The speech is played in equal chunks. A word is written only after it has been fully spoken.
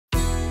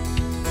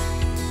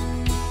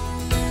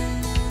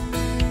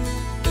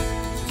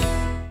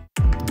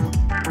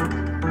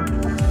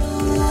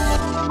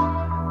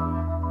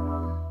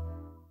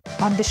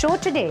On the show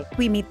today,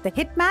 we meet the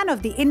hitman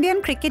of the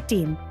Indian cricket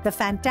team, the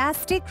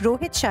fantastic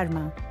Rohit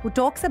Sharma, who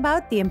talks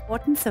about the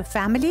importance of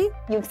family.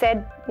 You've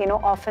said,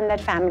 often that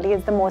family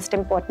is the most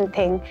important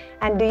thing.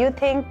 And do you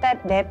think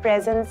that their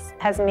presence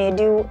has made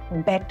you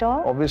better?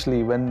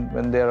 Obviously,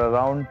 when they're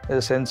around,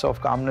 there's a sense of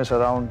calmness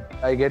around.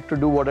 I get to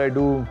do what I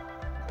do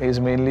is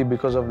mainly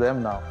because of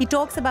them now. He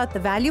talks about the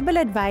valuable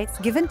advice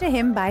given to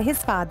him by his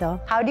father.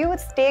 How do you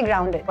stay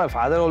grounded? My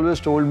father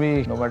always told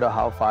me, no matter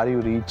how far you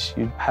reach,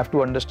 you have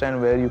to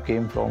understand where you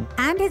came from.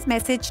 And his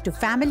message to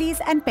families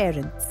and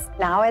parents.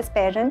 Now as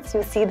parents,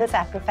 you see the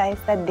sacrifice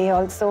that they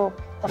also,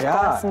 of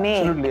course, make.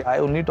 Absolutely. I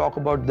only talk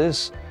about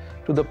this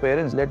to the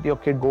parents. Let your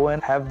kid go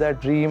and have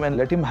that dream and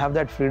let him have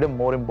that freedom,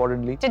 more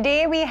importantly.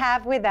 Today we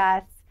have with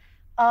us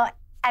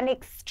an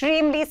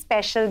extremely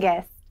special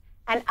guest.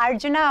 An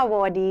Arjuna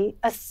awardee,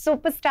 a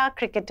superstar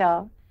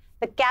cricketer,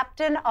 the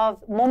captain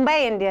of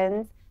Mumbai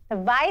Indians, the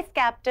vice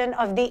captain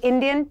of the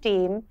Indian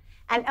team,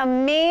 an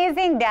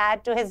amazing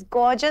dad to his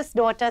gorgeous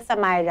daughter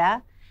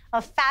Samaira,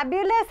 a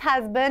fabulous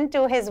husband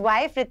to his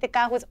wife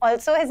Ritika, who's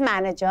also his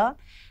manager.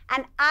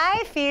 And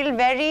I feel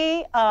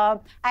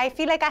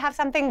like I have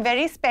something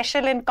very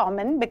special in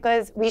common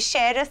because we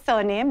share a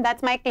surname.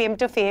 That's my claim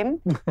to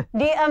fame.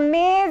 The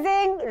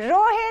amazing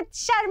Rohit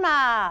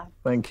Sharma.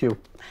 Thank you.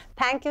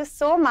 Thank you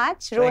so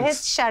much,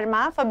 Rohit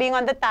Sharma, for being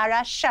on the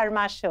Tara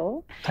Sharma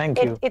Show.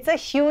 Thank you. It's a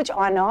huge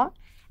honor.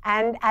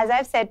 And as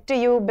I've said to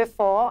you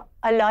before,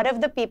 a lot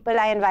of the people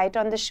I invite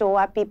on the show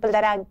are people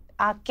that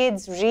our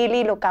kids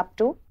really look up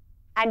to.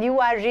 And you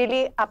are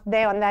really up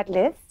there on that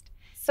list.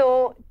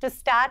 So to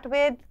start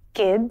with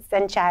kids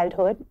and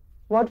childhood,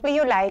 what were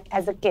you like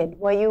as a kid?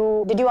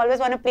 Did you always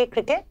want to play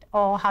cricket,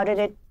 or how did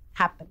it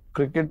happen?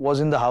 Cricket was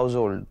in the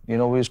household. We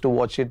used to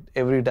watch it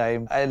every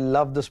time. I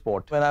loved the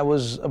sport. When I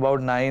was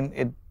about 9,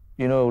 it,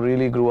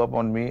 really grew up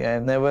on me.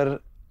 And never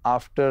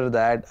after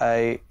that,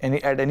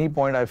 at any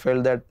point, I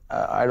felt that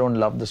I don't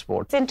love the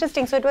sport. It's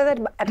interesting. So it was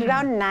at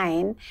around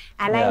 9.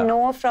 And I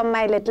know from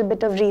my little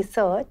bit of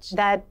research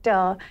that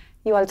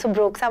you also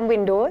broke some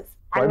windows.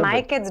 And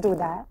my kids do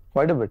that.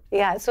 Quite a bit.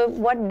 Yeah. So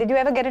did you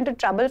ever get into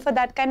trouble for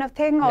that kind of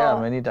thing? Or? Yeah,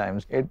 many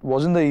times. It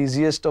wasn't the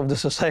easiest of the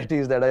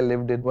societies that I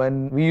lived in.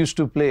 When we used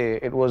to play,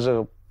 it was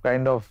a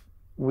kind of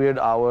weird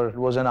hour. It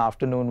was an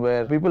afternoon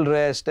where people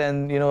rest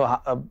and,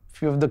 a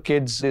few of the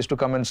kids used to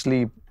come and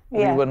sleep.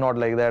 Yeah. We were not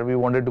like that. We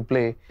wanted to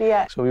play.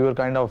 Yeah. So we were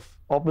kind of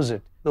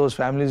opposite. Those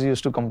families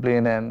used to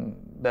complain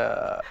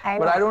but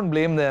I don't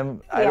blame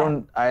them.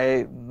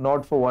 Yeah.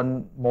 Not for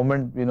one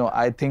moment,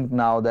 I think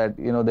now that,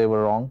 they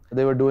were wrong.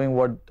 They were doing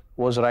what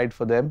was right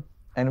for them.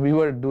 And we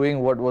were doing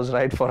what was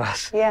right for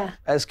us. Yeah.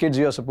 As kids,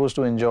 you're supposed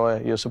to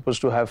enjoy. You're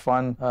supposed to have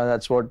fun.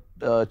 That's what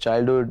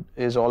childhood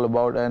is all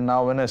about. And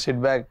now when I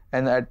sit back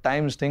and at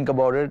times think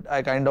about it,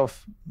 I kind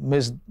of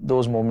miss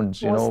those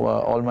moments.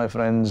 All my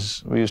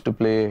friends, we used to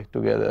play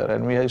together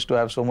and we used to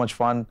have so much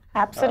fun.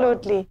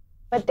 Absolutely.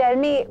 But tell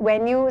me,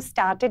 when you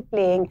started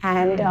playing,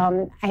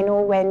 and I know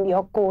when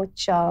your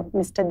coach,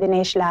 Mr.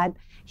 Dinesh Lad,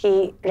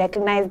 he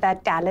recognized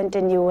that talent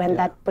in you and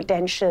that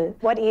potential.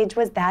 What age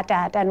was that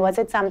at? And was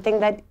it something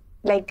that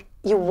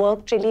you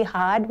worked really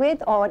hard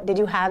with, or did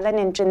you have an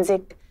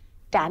intrinsic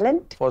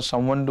talent? For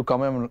someone to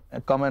come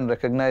and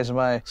recognize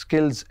my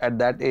skills at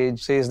that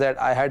age says that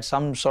I had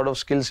some sort of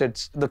skill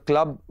sets. The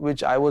club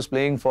which I was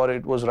playing for,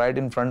 it was right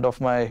in front of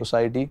my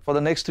society. For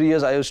the next 3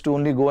 years, I used to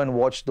only go and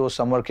watch those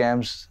summer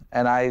camps,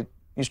 and I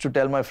used to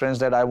tell my friends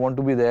that I want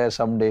to be there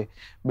someday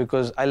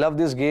because I love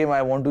this game.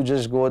 I want to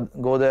just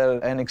go there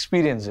and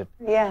experience it.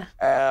 Yeah.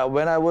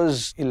 When I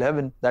was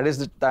 11, that is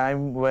the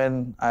time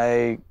when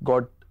I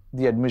got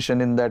the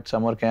admission in that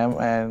summer camp,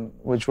 and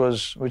which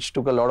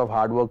took a lot of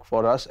hard work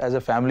for us as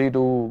a family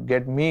to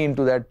get me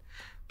into that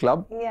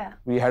club. Yeah.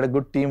 We had a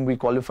good team. We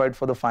qualified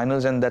for the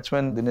finals, and that's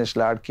when Dinesh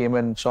Lad came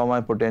and saw my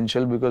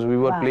potential because we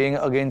were playing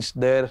against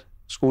their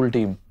school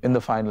team in the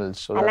finals.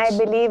 So and I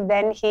believe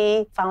then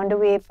he found a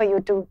way for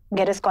you to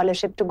get a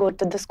scholarship to go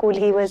to the school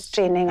he was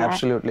training at.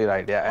 Absolutely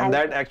right, yeah. And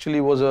that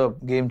actually was a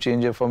game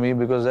changer for me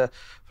because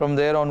from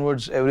there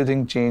onwards,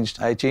 everything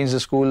changed. I changed the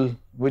school,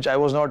 which I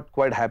was not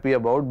quite happy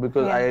about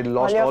because I had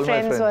lost all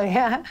my friends.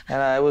 And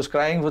I was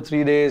crying for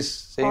 3 days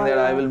saying that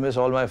I will miss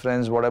all my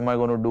friends. What am I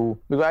going to do?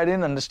 Because I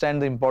didn't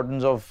understand the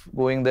importance of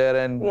going there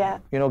and,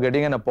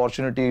 getting an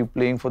opportunity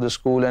playing for the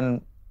school and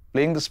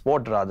playing the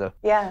sport rather.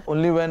 Yeah.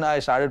 Only when I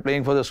started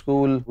playing for the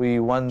school, we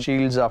won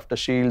shields after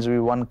shields,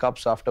 we won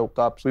cups after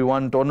cups, we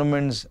won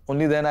tournaments.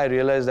 Only then I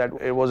realized that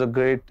it was a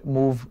great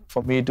move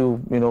for me to,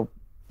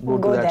 go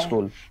to that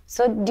school.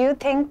 So do you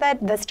think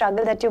that the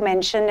struggle that you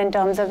mentioned in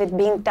terms of it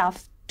being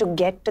tough to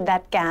get to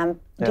that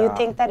camp, do you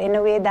think that in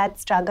a way that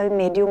struggle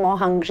made you more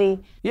hungry?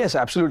 Yes,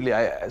 absolutely.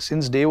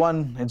 Since day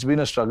one, it's been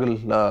a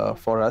struggle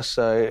for us.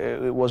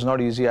 It was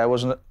not easy. I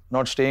was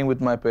not staying with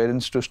my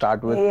parents to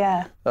start with.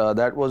 Yeah.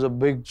 That was a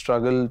big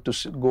struggle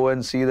to go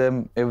and see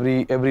them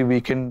every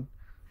weekend.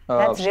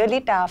 That's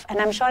really tough. And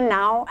I'm sure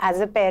now, as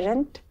a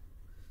parent,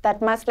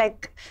 that must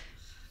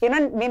You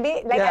know,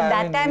 maybe like at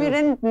that time you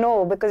didn't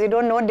know because you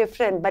don't know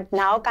different. But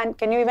now,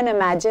 can you even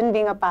imagine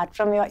being apart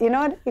from your,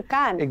 you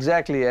can't.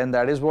 Exactly. And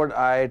that is what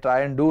I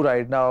try and do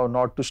right now,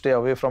 not to stay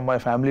away from my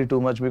family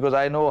too much, because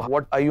I know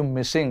what are you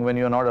missing when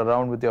you're not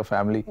around with your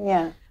family.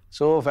 Yeah.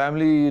 So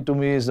family to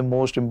me is the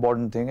most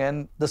important thing.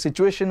 And the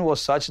situation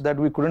was such that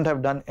we couldn't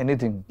have done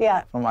anything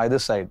from either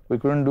side.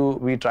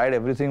 We tried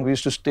everything. We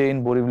used to stay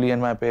in Borivali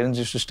and my parents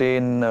used to stay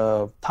in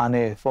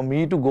Thane. For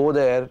me to go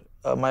there,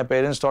 my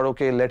parents thought,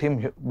 okay, let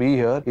him be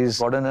here. He's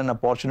gotten an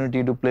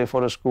opportunity to play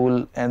for a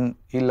school and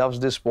he loves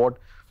this sport.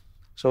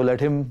 So let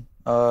him,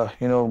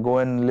 go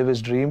and live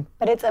his dream.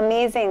 But it's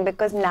amazing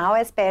because now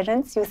as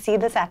parents, you see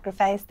the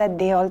sacrifice that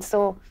they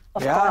also,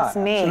 of course,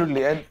 made.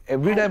 Absolutely. And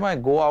every time I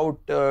go out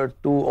to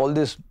all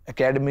these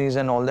academies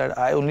and all that,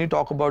 I only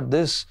talk about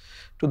this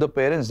to the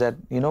parents that,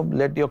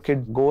 let your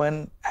kid go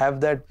and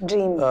have that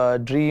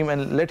dream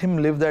and let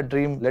him live that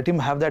dream. Let him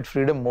have that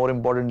freedom, more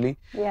importantly.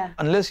 Yeah.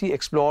 Unless he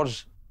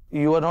explores,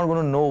 you are not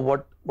going to know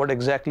what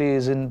exactly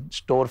is in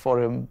store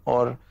for him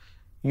or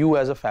you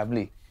as a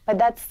family. But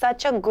that's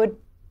such a good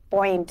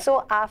point.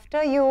 So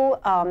after you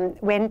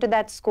went to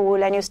that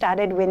school and you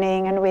started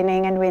winning and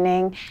winning and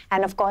winning,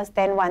 and of course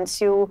then once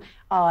you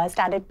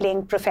started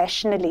playing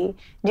professionally,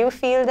 do you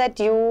feel that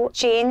you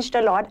changed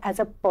a lot as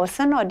a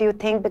person, or do you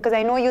think, because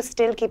I know you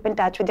still keep in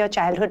touch with your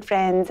childhood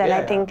friends, and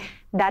I think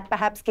that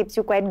perhaps keeps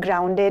you quite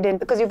grounded, and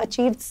because you've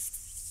achieved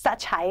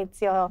such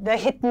heights, you're the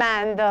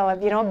hitman,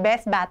 the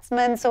best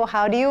batsman. So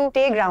how do you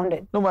stay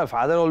grounded? No, my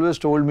father always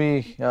told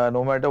me,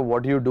 no matter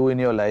what you do in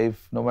your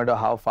life, no matter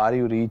how far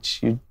you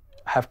reach, you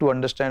have to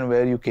understand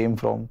where you came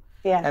from.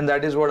 Yeah. And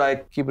that is what I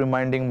keep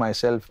reminding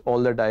myself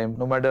all the time.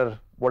 No matter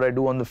what I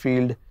do on the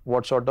field,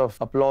 what sort of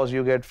applause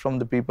you get from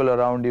the people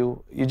around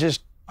you, you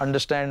just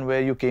understand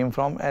where you came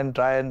from and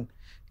try and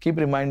keep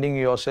reminding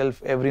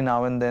yourself every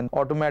now and then.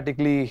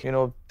 Automatically,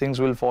 things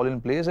will fall in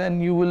place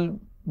and you will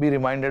be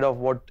reminded of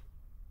what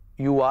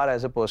you are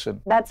as a person.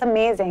 That's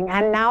amazing.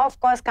 And now, of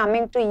course,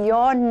 coming to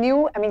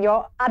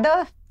your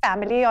other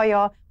family or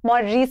your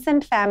more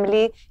recent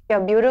family, your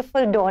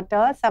beautiful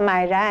daughter,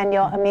 Samaira, and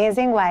your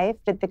amazing wife,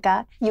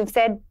 Ritika. You've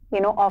said,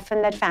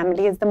 often that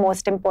family is the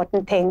most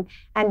important thing.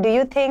 And do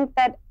you think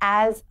that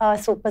as a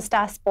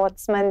superstar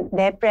sportsman,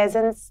 their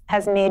presence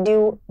has made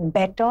you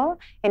better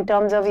in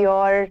terms of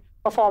your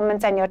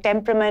performance and your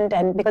temperament?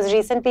 And because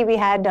recently we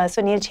had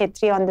Sunil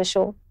Chhetri on the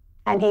show,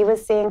 and he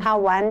was saying how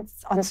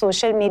once on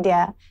social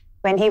media,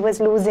 when he was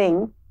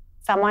losing,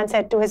 someone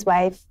said to his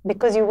wife,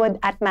 because you were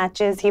at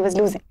matches, he was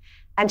losing.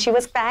 And she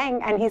was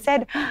crying, and he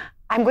said,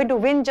 I'm going to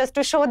win just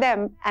to show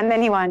them. And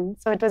then he won.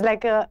 So it was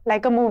like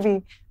a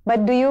movie.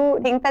 But do you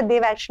think that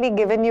they've actually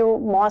given you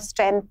more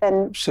strength?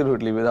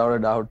 Absolutely, without a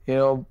doubt.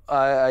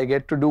 I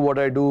get to do what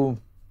I do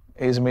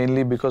is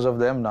mainly because of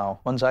them now.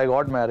 Once I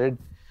got married,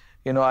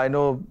 I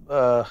know,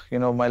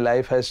 my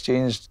life has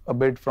changed a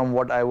bit from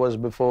what I was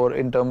before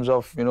in terms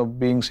of,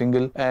 being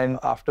single. And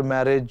after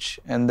marriage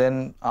and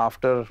then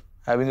after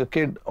having a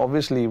kid,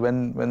 obviously,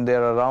 when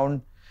they're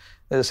around,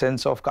 there's a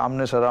sense of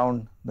calmness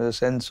around, there's a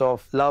sense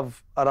of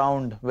love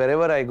around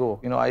wherever I go.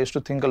 I used to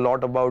think a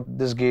lot about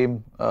this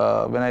game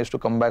when I used to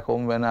come back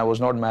home when I was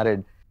not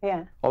married.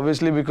 Yeah.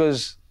 Obviously,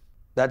 because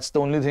that's the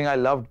only thing I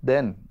loved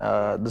then,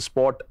 the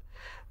sport.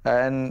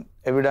 And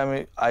every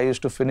time I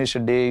used to finish a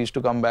day, I used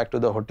to come back to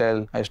the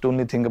hotel, I used to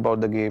only think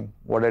about the game,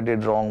 what I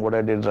did wrong, what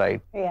I did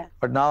right. Yeah.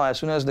 But now, as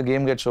soon as the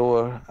game gets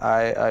over,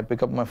 I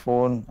pick up my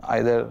phone,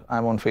 either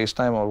I'm on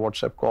FaceTime or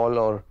WhatsApp call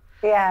or,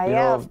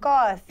 of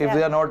course. If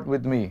they are not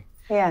with me.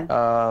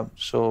 Yeah.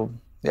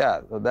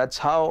 That's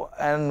how,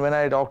 and when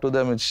I talk to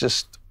them, it's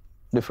just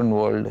different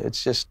world.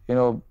 It's just,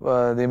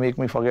 they make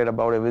me forget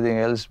about everything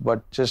else,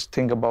 but just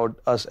think about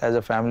us as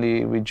a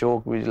family. We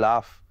joke, we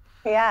laugh.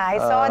 Yeah, I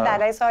saw that.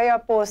 I saw your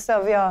post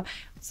of your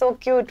so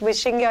cute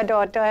wishing your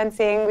daughter and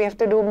saying we have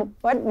to do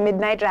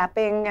midnight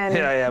rapping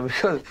and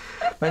because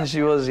when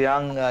she was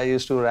young I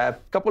used to rap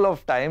a couple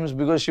of times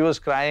because she was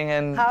crying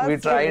and we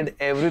tried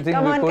everything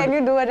we could. Can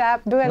you do a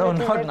rap? No,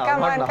 not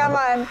now. Come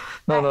on.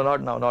 No,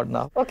 not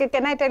now. Okay,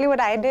 can I tell you what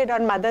I did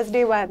on Mother's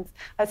Day once?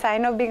 A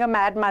sign of being a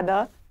mad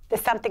mother.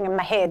 There's something in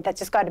my head that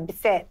just got to be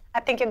said. I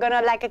think you're going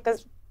to like it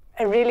because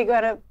I'm really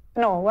going to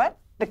know what?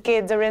 The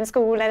kids are in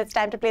school and it's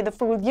time to play the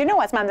fool.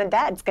 Us moms and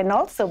dads can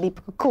also be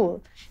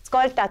cool. It's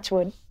called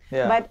Touchwood.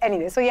 Yeah. But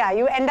anyway, so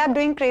you end up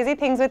doing crazy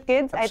things with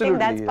kids.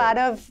 Absolutely, I think that's part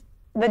of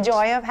the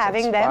joy of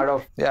having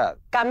them.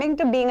 Coming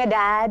to being a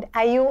dad,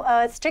 are you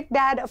a strict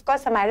dad? Of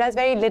course, Samaira is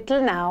very little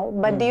now,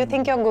 but do you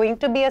think you're going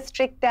to be a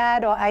strict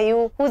dad, or are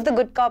you, who's the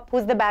good cop,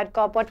 who's the bad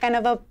cop? What kind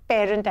of a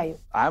parent are you?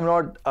 I'm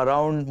not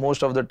around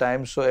most of the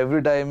time, so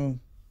every time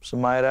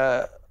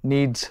Samaira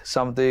needs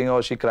something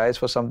or she cries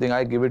for something,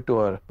 I give it to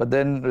her. But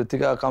then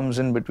Ritika comes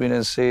in between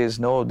and says,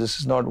 no, this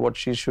is not what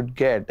she should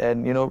get.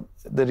 And,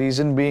 the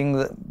reason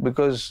being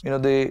because,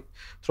 they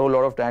throw a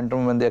lot of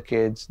tantrum when they're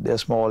kids, they're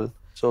small.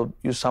 So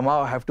you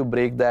somehow have to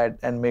break that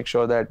and make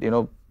sure that,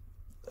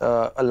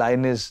 a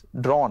line is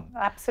drawn.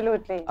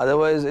 Absolutely.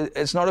 Otherwise,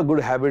 it's not a good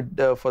habit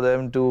for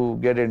them to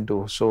get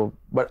into. So,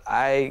 but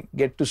I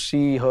get to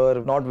see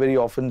her not very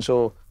often.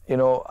 So you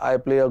know, I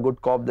play a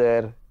good cop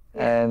there,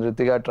 and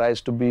Ritika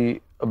tries to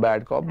be a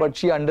bad cop. But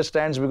she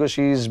understands because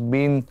she's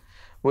been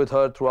with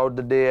her throughout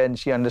the day, and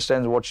she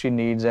understands what she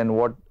needs and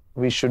what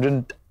we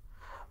shouldn't,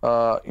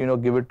 you know,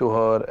 give it to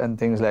her and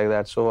things like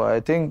that. So I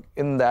think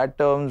in that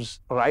terms,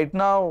 right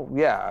now,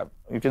 yeah,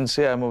 you can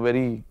say I'm a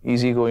very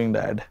easygoing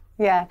dad.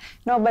 Yeah.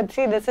 No, but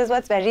see, this is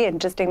what's very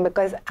interesting,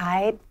 because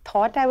I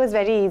thought I was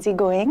very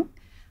easygoing,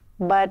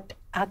 but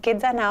our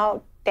kids are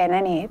now 10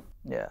 and 8.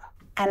 Yeah.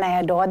 And I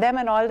adore them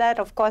and all that.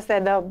 Of course,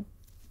 for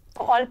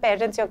all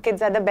parents, your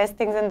kids are the best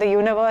things in the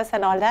universe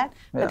and all that.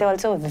 But they're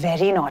also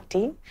very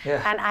naughty.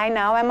 Yeah. And I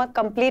now am a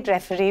complete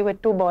referee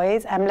with 2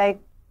 boys. I'm like,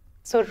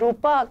 so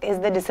Rupak is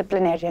the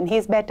disciplinarian.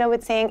 He's better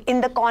with saying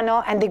in the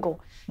corner and they go.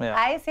 Yeah.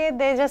 I say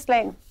they're just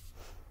like,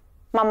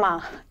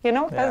 Mama, you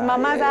know, because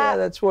mamas are... Yeah,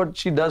 that's what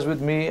she does with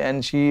me,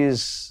 and she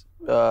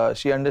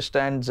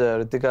understands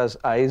Ritika's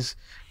eyes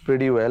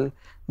pretty well,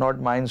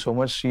 not mine so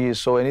much.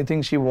 So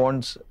anything she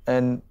wants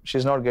and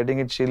she's not getting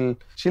it,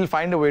 she'll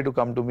find a way to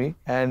come to me,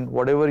 and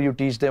whatever you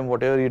teach them,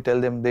 whatever you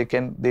tell them, they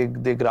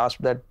grasp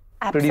that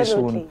pretty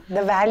soon.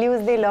 The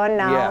values they learn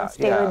now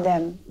stay with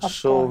them.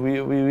 So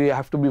we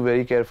have to be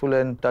very careful,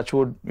 and touch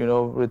wood, you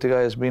know,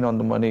 Ritika has been on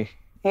the money.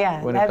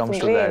 Yeah, when it comes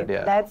to that,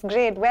 That's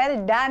great.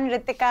 Well done,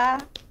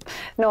 Ritika.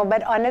 No,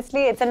 but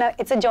honestly,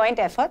 it's a joint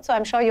effort. So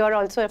I'm sure you're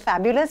also a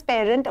fabulous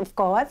parent, of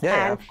course.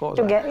 Yeah, of course.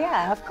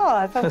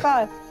 Of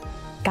course.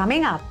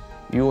 Coming up.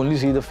 You only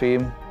see the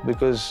fame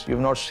because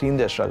you've not seen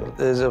their struggle.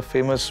 There's a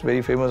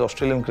very famous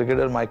Australian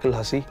cricketer, Michael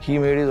Hussey. He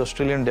made his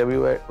Australian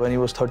debut when he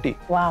was 30.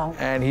 Wow.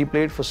 And he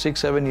played for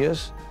 6-7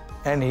 years,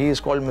 and he is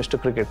called Mr.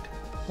 Cricket.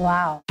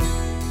 Wow.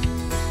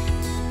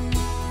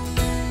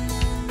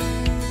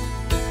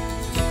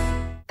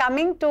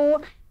 Coming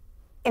to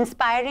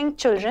inspiring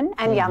children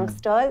and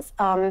youngsters,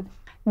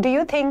 do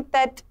you think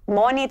that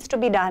more needs to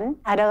be done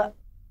at a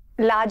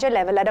larger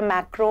level, at a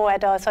macro,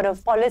 at a sort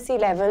of policy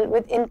level,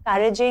 with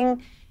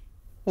encouraging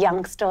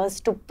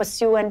youngsters to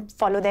pursue and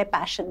follow their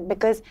passion?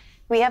 Because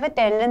we have a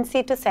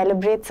tendency to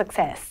celebrate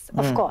success,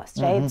 of course,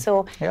 right?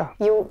 So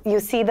you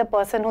see the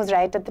person who's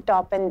right at the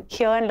top and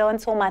hear and learn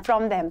so much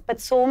from them.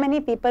 But so many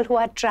people who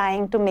are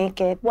trying to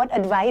make it, what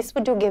advice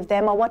would you give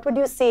them, or what would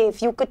you say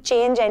if you could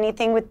change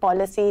anything with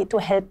policy to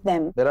help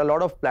them? There are a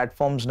lot of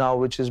platforms now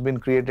which has been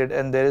created,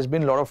 and there has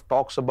been a lot of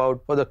talks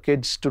about for the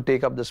kids to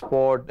take up the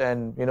sport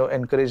and, you know,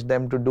 encourage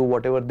them to do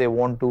whatever they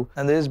want to.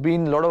 And there's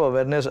been a lot of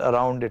awareness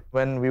around it.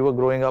 When we were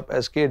growing up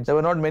as kids, there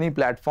were not many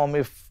platforms.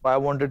 If I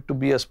wanted to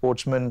be a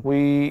sportsman,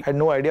 we had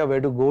no idea where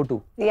to go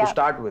to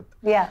start with.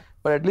 Yeah.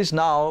 But at least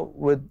now,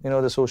 with, you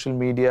know, the social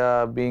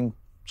media being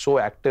so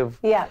active,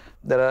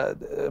 there are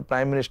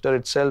Prime Minister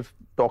itself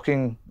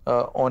talking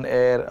on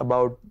air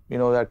about, you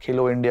know, that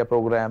Khelo India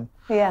program.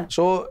 Yeah.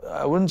 So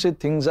I wouldn't say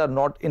things are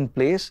not in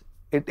place.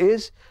 It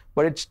is,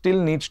 but it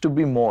still needs to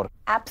be more.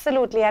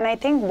 Absolutely. And I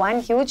think one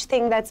huge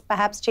thing that's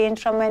perhaps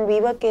changed from when we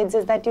were kids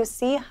is that you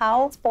see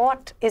how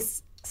sport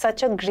is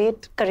such a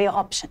great career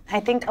option. I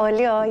think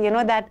earlier, you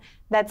know, that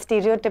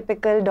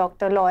stereotypical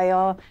doctor,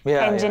 lawyer,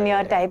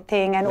 engineer type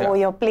thing, and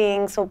you're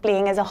playing, so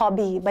playing as a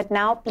hobby. But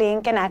now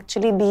playing can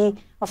actually be,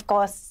 of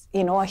course,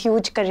 you know, a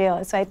huge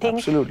career. So I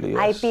think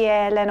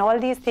IPL and all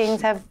these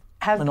things have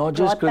not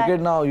just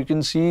cricket now. You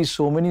can see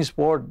so many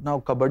sport now.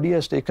 Kabaddi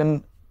has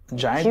taken a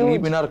giant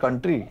leap in our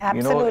country.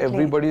 Absolutely. You know,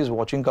 everybody is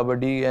watching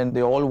Kabaddi, and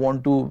they all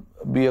want to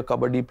be a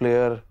Kabaddi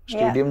player.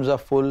 Stadiums are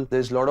full.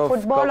 There's a lot of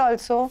football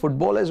also.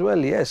 Football as well,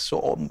 yes.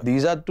 So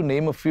these are to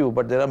name a few,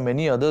 but there are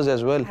many others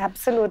as well.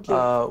 Absolutely.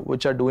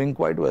 Which are doing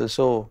quite well.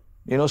 So,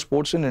 you know,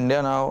 sports in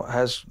India now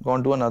has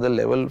gone to another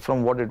level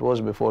from what it was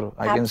before.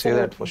 I can say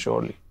that for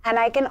surely. And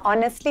I can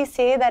honestly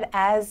say that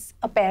as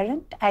a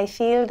parent, I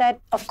feel that,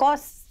 of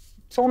course,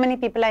 so many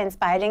people are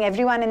inspiring.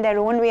 Everyone in their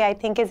own way, I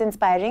think, is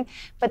inspiring.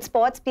 But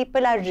sports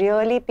people are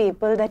really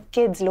people that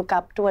kids look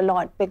up to a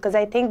lot, because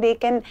I think they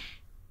can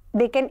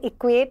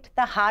equate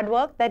the hard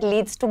work that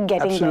leads to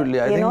getting there.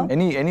 Absolutely. I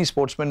think any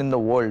sportsman in the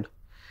world,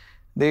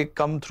 they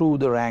come through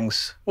the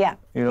ranks. Yeah,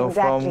 you know,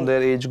 from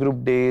their age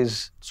group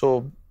days.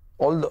 So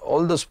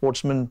all the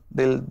sportsmen,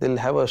 they'll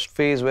have a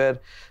phase where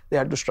they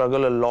had to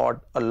struggle a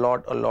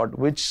lot,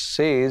 which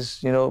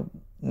says, you know,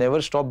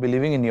 never stop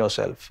believing in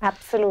yourself.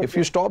 Absolutely. If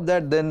you stop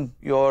that, then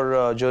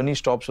your journey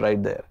stops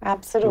right there.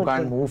 Absolutely. You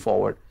can't move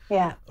forward.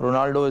 Yeah.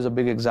 Ronaldo is a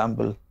big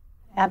example.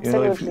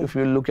 Absolutely. You know, if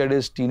you look at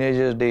his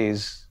teenager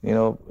days, you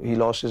know, he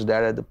lost his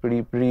dad at the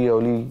pretty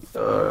early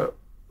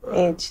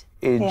age.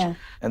 Yeah.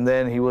 And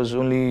then he was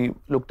only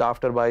looked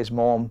after by his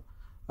mom.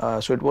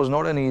 So it was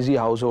not an easy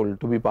household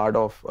to be part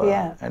of.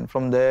 And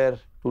from there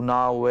to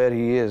now where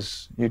he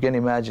is, you can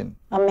imagine.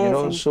 Amazing. You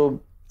know,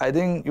 so I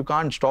think you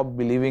can't stop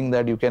believing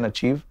that you can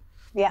achieve.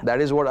 Yeah.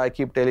 That is what I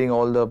keep telling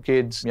all the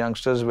kids,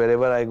 youngsters,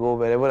 wherever I go,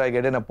 wherever I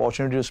get an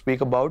opportunity to speak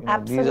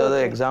about. These are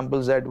the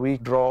examples that we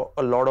draw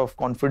a lot of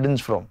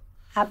confidence from.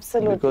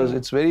 Absolutely. Because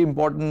it's very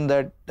important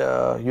that,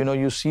 you know,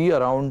 you see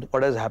around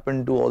what has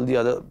happened to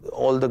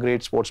all the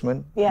great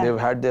sportsmen. Yeah. They've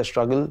had their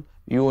struggle.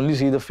 You only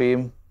see the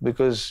fame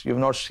because you've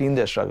not seen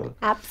their struggle.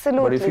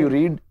 Absolutely. But if you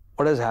read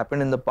what has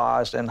happened in the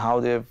past and how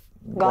they've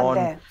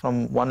gone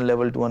from one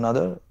level to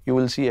another, you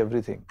will see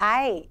everything.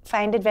 I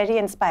find it very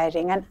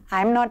inspiring, and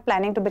I'm not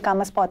planning to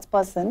become a sports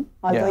person,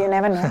 although you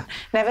never know.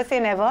 Never say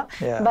never.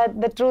 Yeah.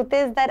 But the truth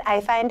is that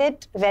I find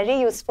it very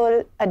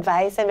useful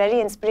advice and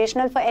very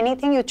inspirational for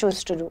anything you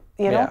choose to do.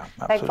 You know,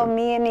 like for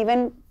me, and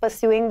even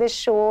pursuing this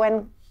show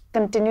and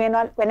continuing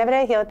on, whenever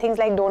I hear things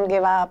like don't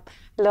give up,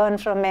 learn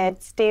from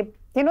it, stay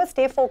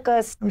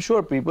focused. I'm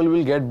sure people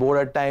will get bored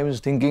at times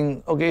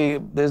thinking, okay,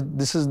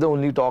 this is the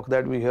only talk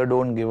that we hear,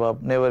 don't give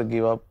up, never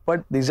give up.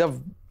 But these are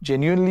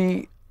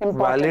genuinely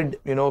valid,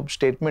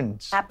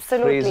 statements.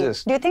 Absolutely.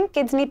 Phrases. Do you think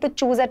kids need to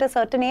choose at a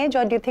certain age,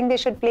 or do you think they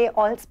should play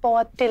all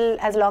sport till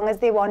as long as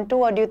they want to,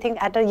 or do you think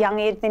at a young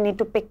age they need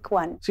to pick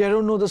one? See, I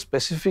don't know the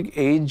specific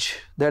age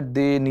that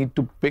they need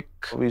to pick.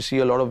 We see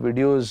a lot of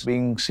videos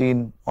being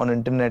seen on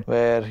internet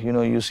where,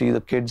 you see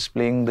the kids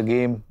playing the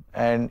game,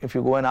 and if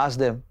you go and ask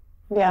them,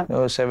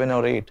 7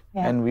 or 8.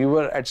 Yeah. And we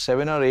were at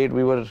 7 or 8,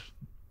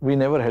 we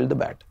never held the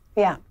bat.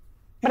 Yeah.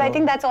 But I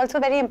think that's also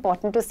very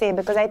important to say,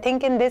 because I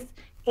think in this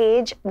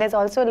age, there's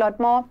also a lot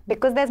more,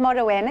 because there's more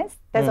awareness,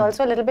 there's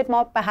also a little bit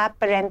more perhaps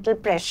parental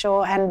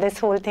pressure and this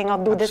whole thing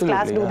of do this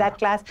class, do that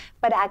class.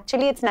 But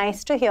actually it's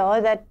nice to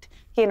hear that,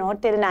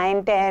 till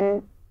 9,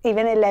 10,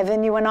 even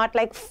 11, you were not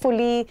like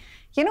fully,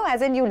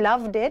 as in you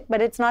loved it,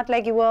 but it's not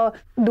like you were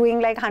doing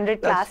like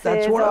 100 classes.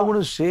 That's what I want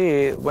to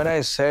say when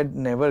I said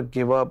never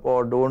give up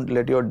or don't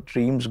let your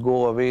dreams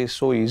go away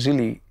so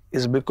easily,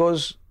 is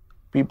because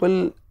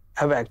people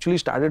have actually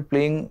started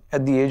playing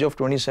at the age of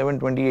 27,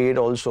 28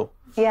 also.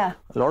 Yeah.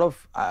 A lot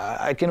of,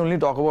 I can only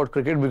talk about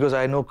cricket because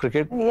I know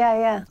cricket.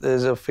 Yeah.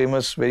 There's a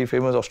very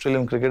famous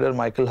Australian cricketer,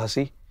 Michael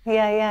Hussey.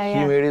 Yeah.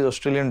 He made his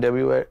Australian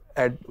debut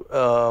at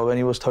when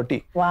he was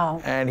 30. Wow.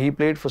 And he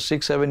played for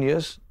 6-7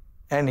 years,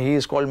 and he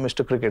is called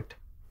Mr. Cricket.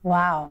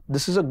 Wow.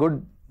 This is a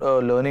good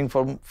learning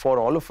for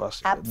all of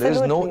us. Absolutely.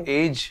 There is no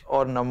age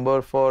or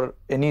number for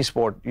any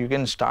sport. You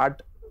can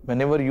start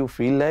whenever you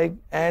feel like.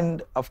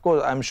 And of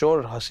course, I'm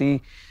sure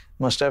Hussey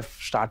must have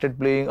started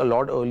playing a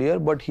lot earlier,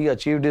 but he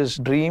achieved his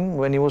dream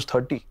when he was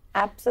 30.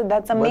 Absolutely.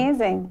 That's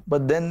amazing.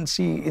 But then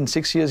see, in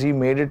 6 years, he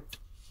made it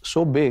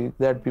so big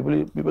that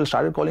people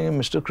started calling him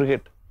Mr.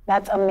 Cricket.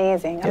 That's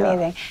amazing.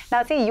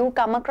 Now see, you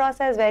come across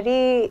as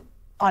very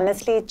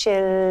honestly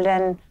chilled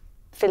and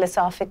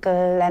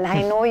philosophical, and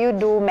I know you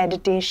do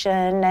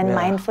meditation and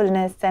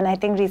mindfulness, and I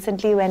think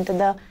recently you went to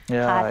the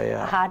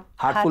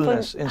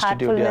Heartfulness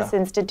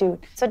Institute.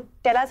 So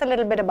tell us a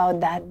little bit about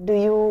that. Do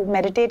you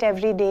meditate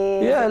every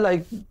day? Yeah,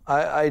 like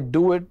I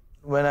do it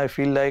when I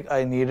feel like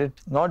I need it.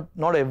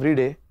 Not every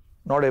day.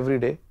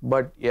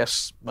 But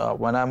yes,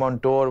 when I'm on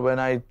tour, when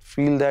I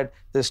feel that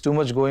there's too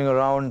much going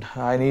around,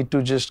 I need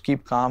to just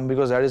keep calm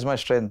because that is my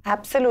strength.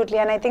 Absolutely,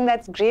 and I think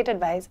that's great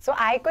advice. So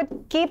I could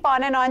keep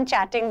on and on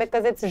chatting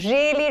because it's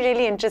really,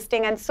 really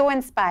interesting and so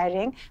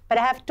inspiring. But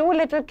I have 2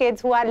 little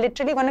kids who are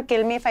literally going to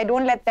kill me if I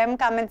don't let them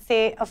come and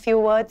say a few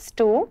words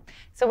too.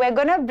 So we're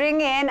going to bring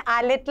in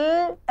our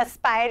little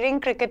aspiring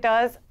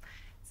cricketers.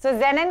 So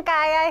Zen and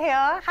Kai are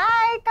here.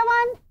 Hi, come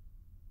on.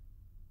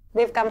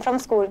 They've come from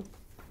school.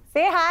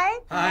 Say hi.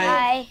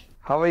 Hi.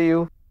 How are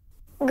you?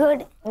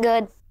 Good.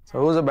 So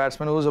who's a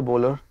batsman, who's a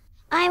bowler?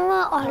 I'm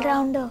an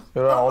all-rounder.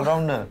 You're an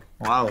all-rounder?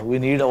 Wow, we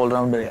need an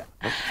all-rounder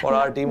for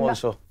our team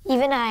also.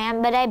 Even I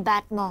am, but I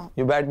bat more.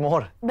 You bat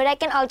more? But I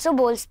can also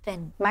bowl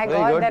spin. My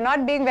God, they're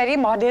not being very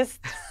modest.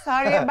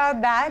 Sorry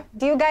about that.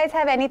 Do you guys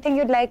have anything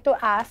you'd like to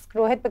ask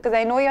Rohit? Because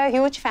I know you're a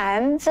huge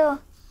fan. So,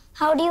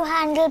 how do you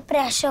handle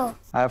pressure?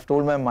 I have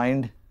told my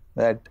mind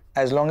that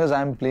as long as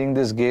I'm playing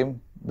this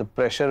game, the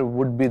pressure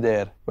would be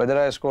there. Whether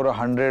I score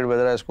 100,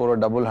 whether I score a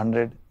double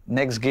 100,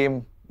 next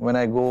game when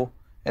I go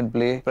and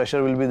play,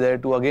 pressure will be there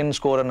to again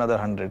score another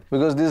 100.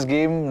 Because this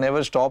game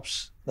never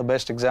stops. The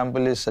best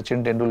example is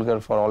Sachin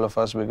Tendulkar for all of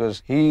us,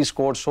 because he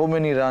scored so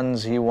many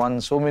runs, he won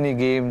so many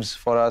games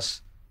for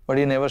us, but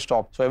he never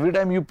stopped. So every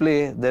time you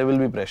play, there will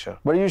be pressure.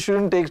 But you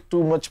shouldn't take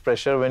too much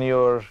pressure when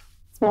you're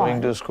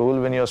going to school,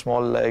 when you're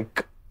small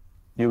like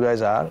you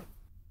guys are.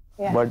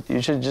 Yeah. But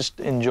you should just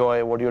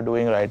enjoy what you're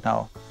doing right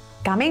now.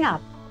 Coming up.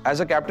 As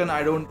a captain,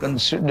 I don't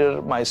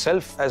consider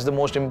myself as the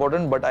most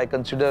important, but I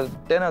consider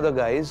 10 other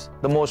guys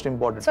the most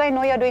important. So I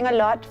know you're doing a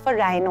lot for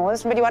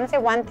rhinos, but you want to say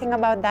one thing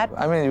about that?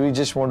 I mean, we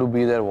just want to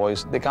be their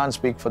voice. They can't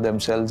speak for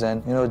themselves,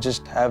 and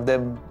just have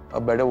them a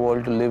better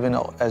world to live in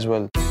as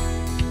well.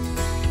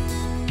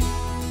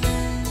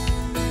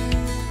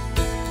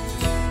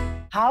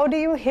 How do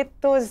you hit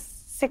those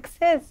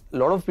sixes? A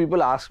lot of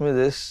people ask me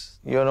this.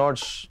 You're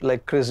not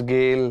like Chris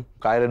Gayle,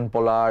 Kyron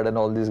Pollard and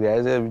all these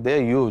guys.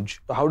 They're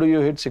huge. How do you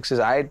hit sixes?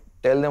 I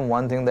tell them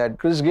one thing, that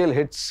Chris Gayle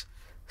hits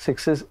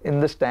sixes in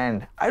the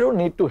stand. I don't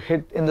need to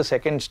hit in the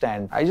second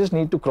stand. I just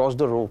need to cross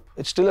the rope.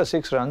 It's still a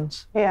 6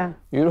 runs. Yeah.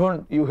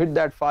 You hit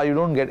that far, you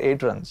don't get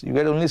 8 runs. You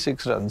get only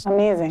 6 runs.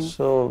 Amazing.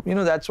 So,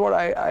 that's what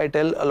I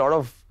tell a lot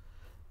of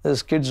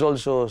these kids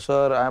also.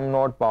 Sir, I'm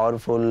not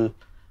powerful.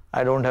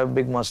 I don't have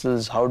big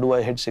muscles. How do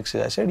I hit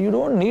sixes? I said, you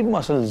don't need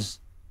muscles.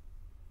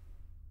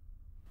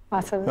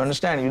 Muscles. You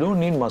understand? You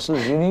don't need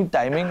muscles. You need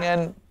timing,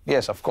 and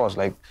yes, of course,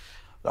 like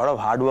A lot of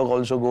hard work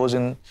also goes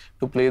in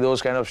to play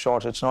those kind of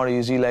shots. It's not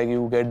easy like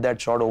you get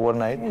that shot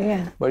overnight.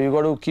 Yeah. But you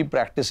got to keep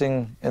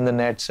practicing in the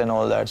nets and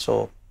all that.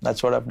 So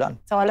that's what I've done.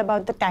 It's all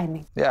about the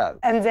timing. Yeah.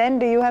 And Zen,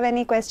 do you have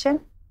any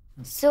question?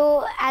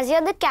 So, as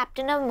you're the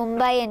captain of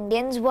Mumbai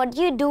Indians, what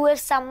do you do if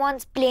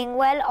someone's playing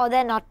well or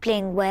they're not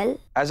playing well?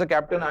 As a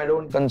captain, I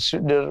don't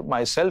consider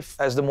myself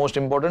as the most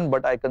important,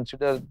 but I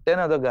consider 10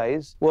 other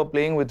guys who are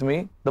playing with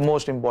me the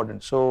most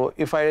important. So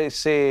if I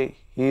say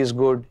he is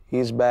good, he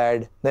is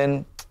bad,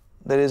 then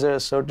there is a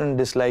certain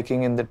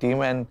disliking in the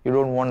team and you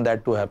don't want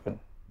that to happen.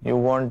 You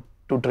want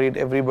to treat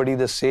everybody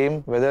the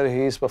same, whether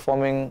he is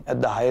performing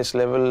at the highest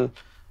level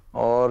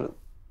or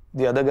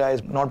the other guy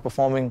is not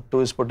performing to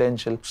his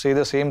potential. Say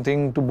the same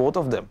thing to both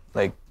of them.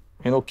 Like,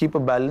 keep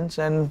a balance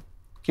and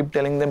keep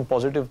telling them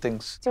positive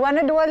things. Do you want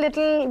to do a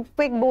little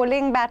quick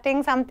bowling,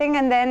 batting, something,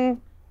 and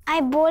then...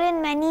 I bowl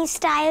in many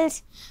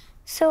styles.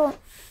 So,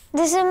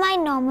 this is my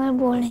normal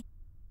bowling.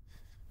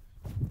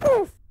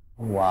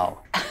 Wow.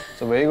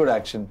 It's a very good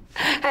action.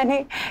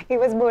 And he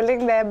was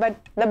bowling there, but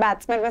the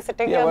batsman was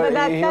sitting here.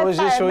 But he was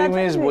just showing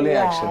me his bowling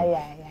action.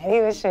 Yeah. He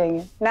was showing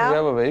you. Now, you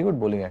have a very good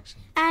bowling action.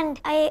 And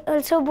I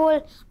also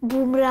bowl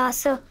Bumrah,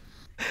 so...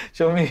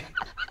 Show me.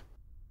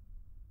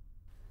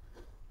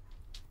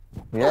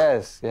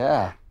 Yes,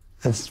 yeah.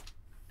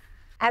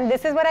 And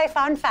this is what I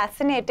found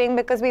fascinating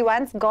because we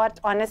once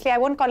got, honestly, I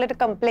won't call it a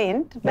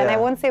complaint, but I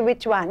won't say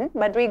which one,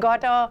 but we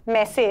got a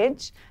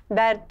message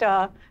that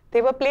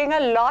they were playing a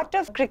lot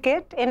of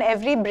cricket in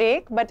every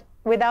break, but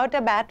without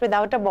a bat,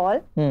 without a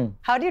ball.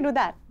 How do you do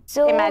that?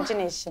 So,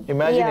 Imagination,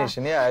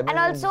 yeah. I mean, and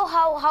also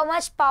how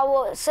much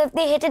power. So if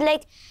they hit it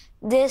like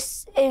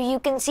this, you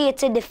can see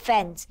it's a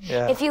defense.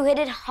 Yeah. If you hit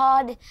it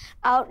hard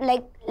out,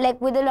 like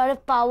with a lot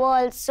of power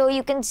also,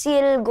 you can see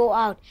it'll go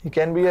out. He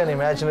can be an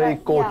imaginary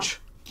coach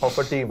of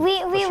a team.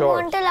 We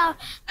won't allow.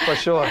 For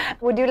sure.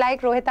 Would you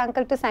like Rohit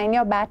uncle to sign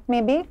your bat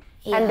maybe?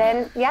 Yeah.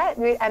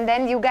 And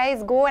then you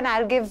guys go and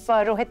I'll give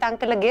Rohit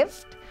uncle a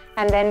gift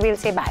and then we'll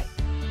say bye.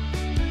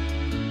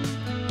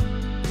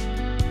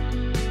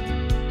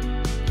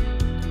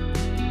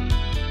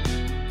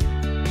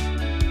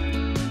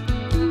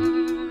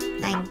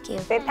 Thank you.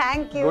 Say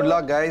thank you. Good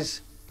luck,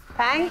 guys.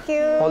 Thank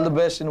you. All the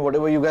best in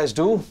whatever you guys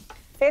do.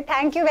 Say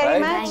thank you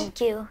very Right. much.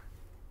 Thank you.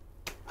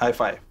 High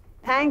five.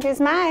 Thank you,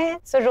 smile.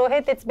 So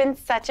Rohit, it's been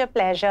such a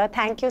pleasure.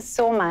 Thank you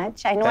so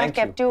much. I know I've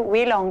kept you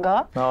way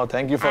longer. No,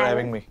 thank you for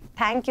having me.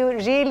 Thank you.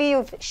 Really,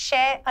 you've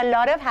shared a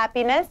lot of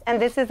happiness.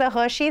 And this is a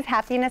Hershey's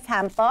Happiness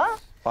Hamper.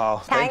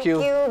 Wow, Thank you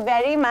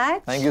very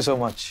much. Thank you so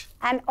much.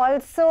 And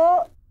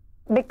also,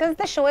 because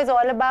the show is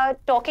all about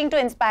talking to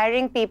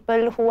inspiring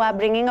people who are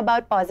bringing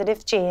about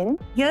positive change.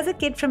 Here's a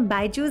kit from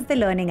Byju's The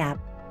Learning app.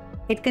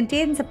 It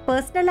contains a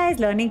personalized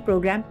learning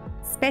program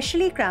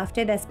specially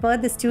crafted as per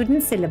the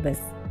student's syllabus.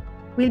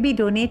 We'll be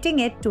donating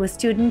it to a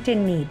student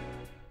in need.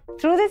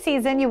 Through the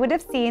season, you would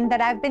have seen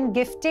that I've been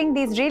gifting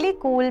these really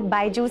cool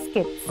Byju's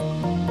kits.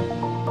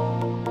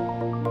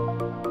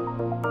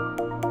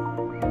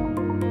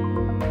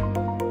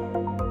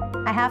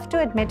 I have to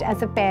admit,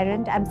 as a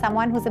parent, I'm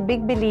someone who's a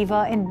big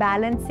believer in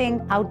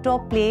balancing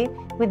outdoor play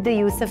with the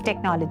use of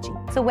technology.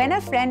 So when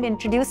a friend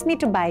introduced me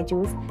to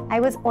Byju's, I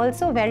was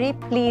also very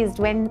pleased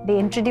when they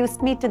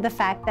introduced me to the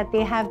fact that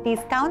they have these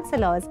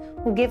counselors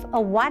who give a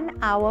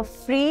 1-hour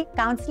free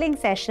counseling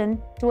session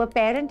to a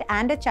parent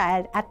and a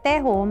child at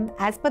their home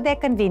as per their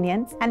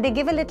convenience. And they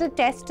give a little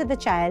test to the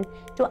child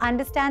to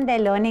understand their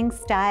learning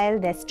style,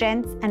 their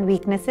strengths and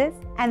weaknesses.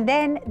 And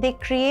then they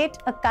create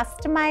a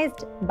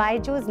customized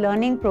Byju's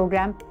learning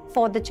program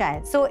for the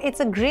child. So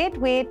it's a great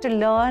way to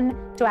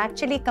learn, to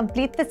actually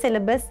complete the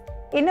syllabus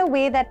in a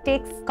way that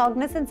takes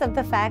cognizance of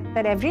the fact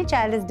that every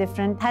child is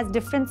different, has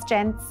different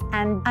strengths,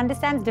 and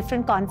understands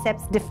different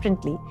concepts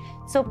differently.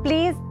 So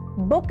please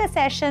book a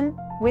session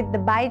with the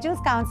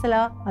Byju's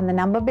counselor on the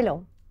number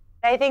below.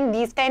 I think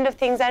these kind of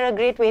things are a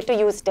great way to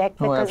use tech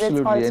because it's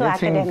also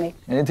academic.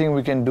 Anything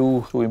we can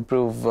do to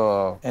improve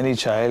any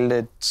child,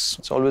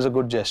 it's always a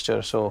good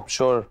gesture. So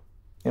sure,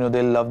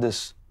 they'll love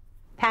this.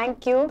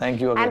 Thank you.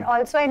 Thank you again. And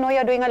also, I know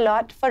you're doing a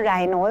lot for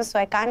rhinos, so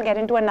I can't get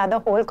into another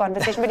whole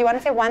conversation. But you want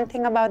to say one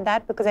thing about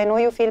that? Because I know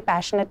you feel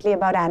passionately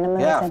about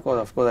animals. Yeah, of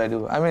course I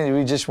do. I mean,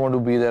 we just want to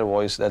be their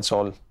voice, that's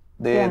all.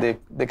 They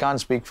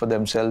can't speak for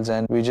themselves,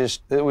 and which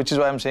is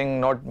why I'm saying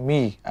not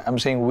me, I'm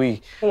saying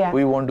we. Yeah.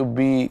 We want to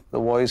be the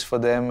voice for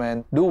them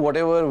and do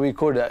whatever we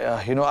could.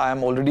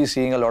 I'm already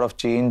seeing a lot of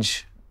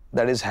change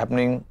that is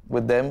happening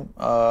with them.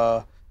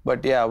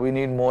 But yeah, we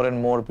need more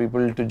and more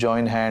people to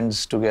join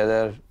hands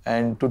together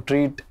and to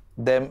treat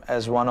them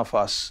as one of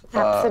us.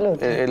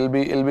 Absolutely.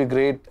 It'll be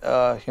great,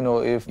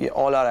 if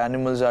all our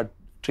animals are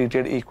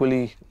treated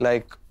equally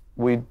like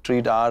we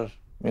treat our,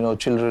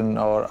 children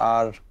or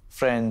our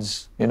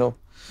friends,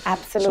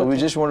 Absolutely. So we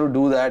just want to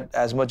do that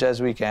as much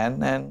as we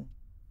can and,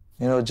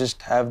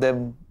 just have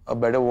them a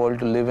better world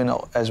to live in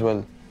as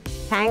well.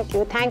 Thank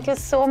you. Thank you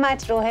so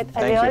much, Rohit.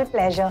 A real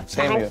pleasure.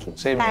 Same here.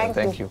 Same here.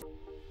 Thank you.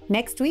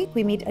 Next week,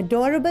 we meet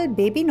adorable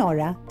baby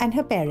Nora and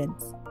her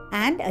parents,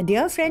 and a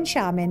dear friend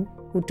Shaman,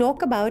 who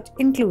talk about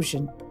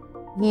inclusion.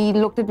 He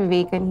looked at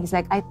Vivek and he's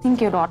like, I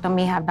think your daughter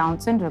may have Down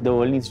syndrome. The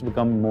world needs to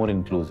become more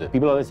inclusive.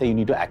 People always say you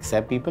need to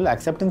accept people.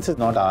 Acceptance is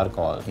not our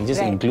call. You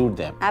just include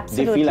them.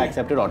 Absolutely. They feel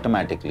accepted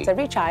automatically.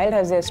 Every child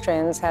has their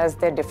strengths, has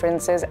their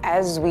differences,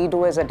 as we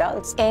do as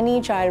adults.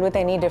 Any child with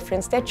any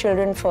difference, they're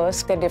children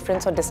first. Their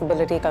difference or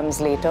disability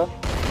comes later.